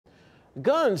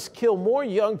Guns kill more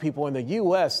young people in the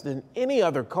U.S. than any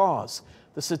other cause.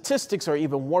 The statistics are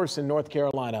even worse in North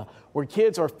Carolina, where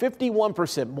kids are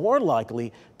 51% more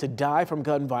likely to die from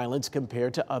gun violence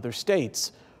compared to other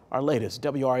states. Our latest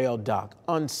WRAL Doc,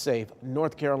 Unsafe,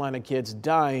 North Carolina Kids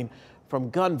Dying from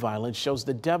Gun Violence, shows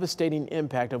the devastating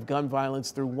impact of gun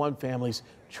violence through one family's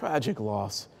tragic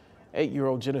loss.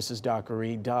 8-year-old Jenesis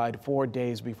Dockery died 4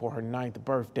 days before her 9th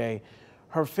birthday.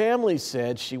 Her family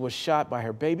said she was shot by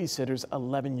her babysitter's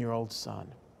 11-year-old son.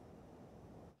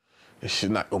 And she's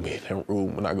not gonna be in that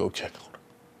room when I go check on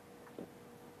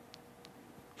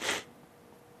her.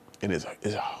 And it's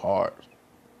hard.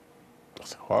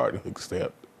 It's hard to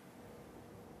accept.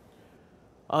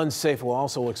 UnSafe will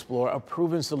also explore a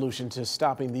proven solution to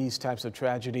stopping these types of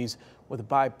tragedies with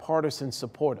bipartisan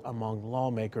support among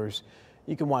lawmakers.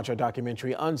 You can watch our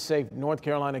documentary, Unsafe, North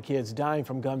Carolina Kids Dying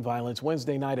from Gun Violence,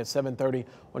 Wednesday night at 7:30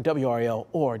 on WRAL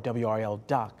or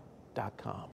WRALDoc.com.